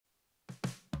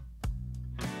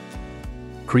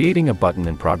Creating a button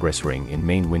and progress ring in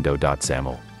main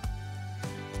window.xaml.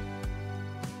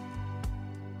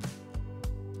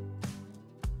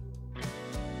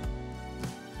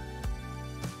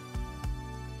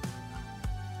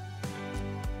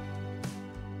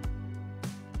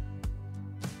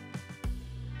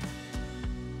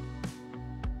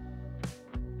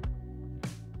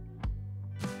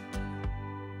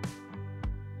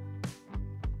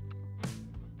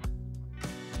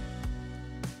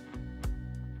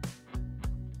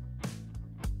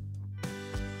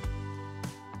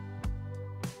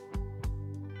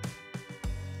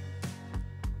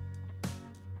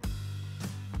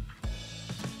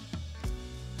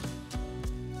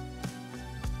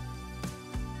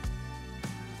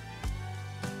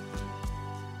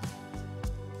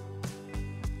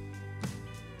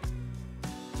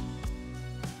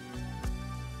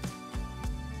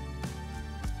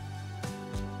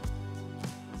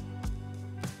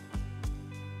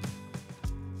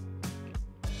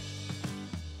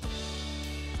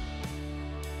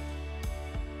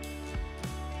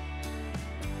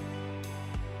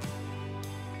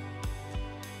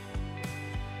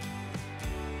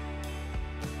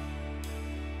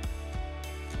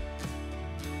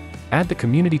 Add the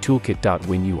community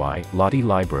toolkit.winui Lottie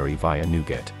library via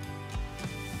NuGet.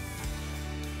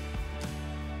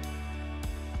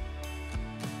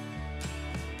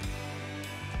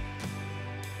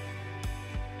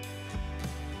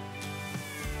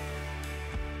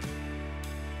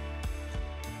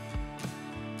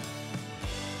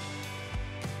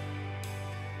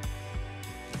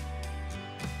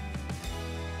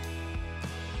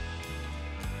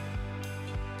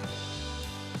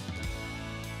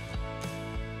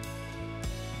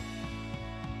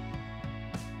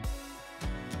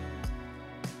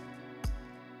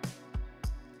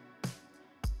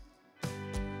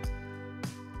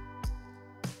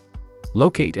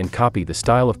 Locate and copy the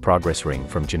style of progress ring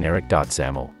from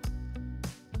generic.xaml.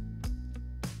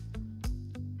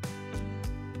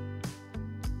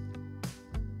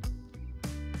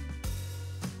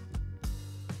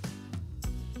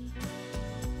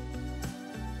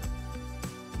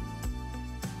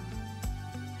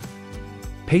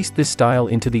 Paste this style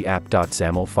into the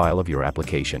app.xaml file of your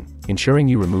application, ensuring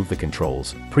you remove the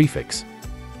controls prefix.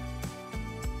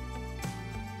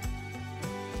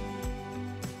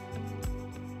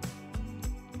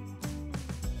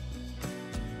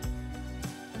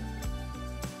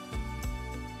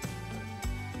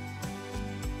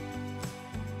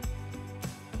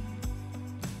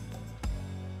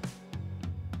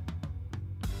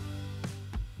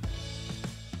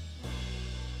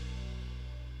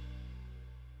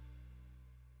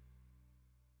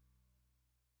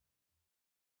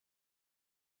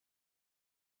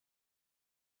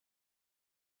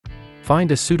 Find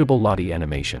a suitable Lottie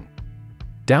animation.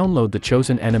 Download the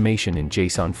chosen animation in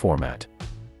JSON format.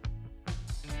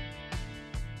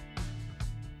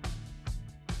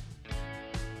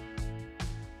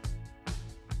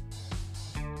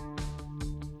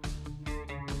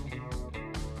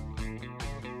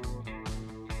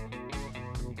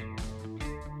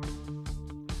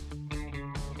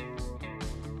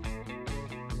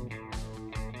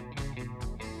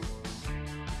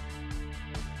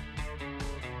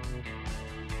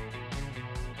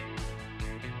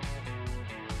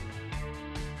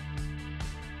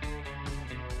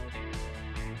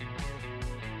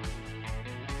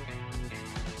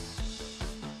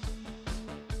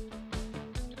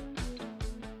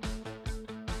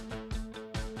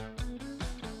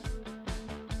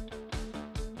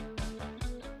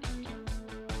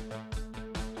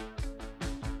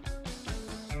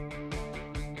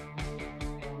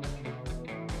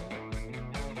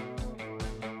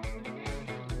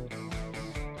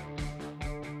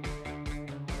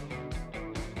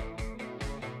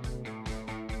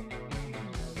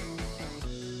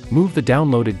 Move the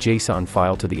downloaded JSON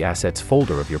file to the Assets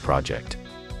folder of your project.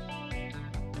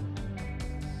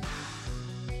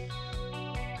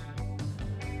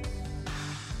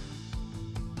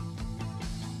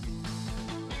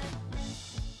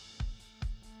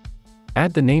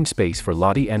 Add the namespace for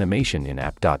Lottie animation in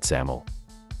app.xaml.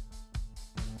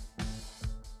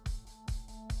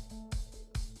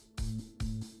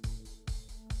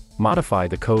 Modify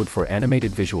the code for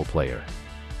animated visual player.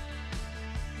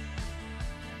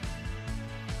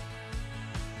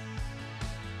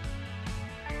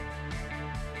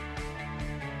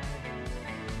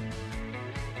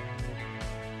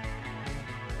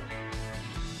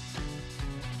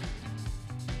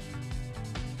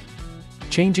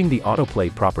 Changing the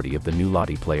autoplay property of the new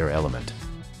Lottie player element.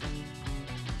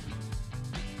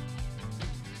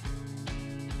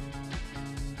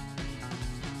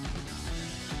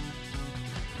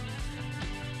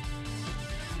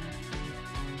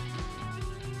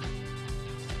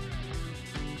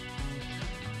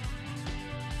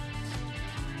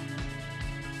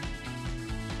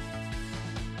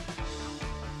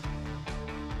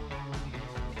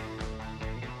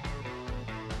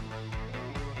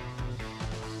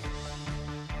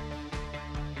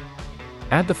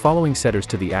 Add the following setters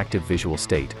to the active visual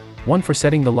state, one for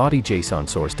setting the Lottie JSON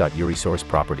source.uri source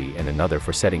property and another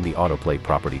for setting the autoplay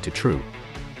property to true.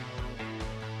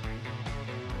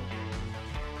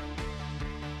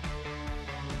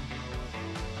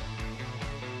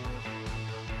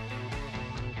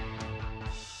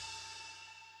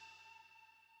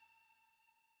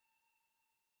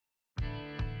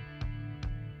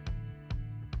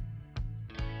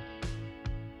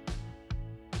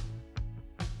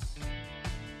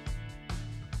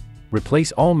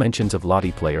 Replace all mentions of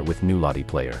Lottie player with new Lottie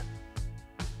player.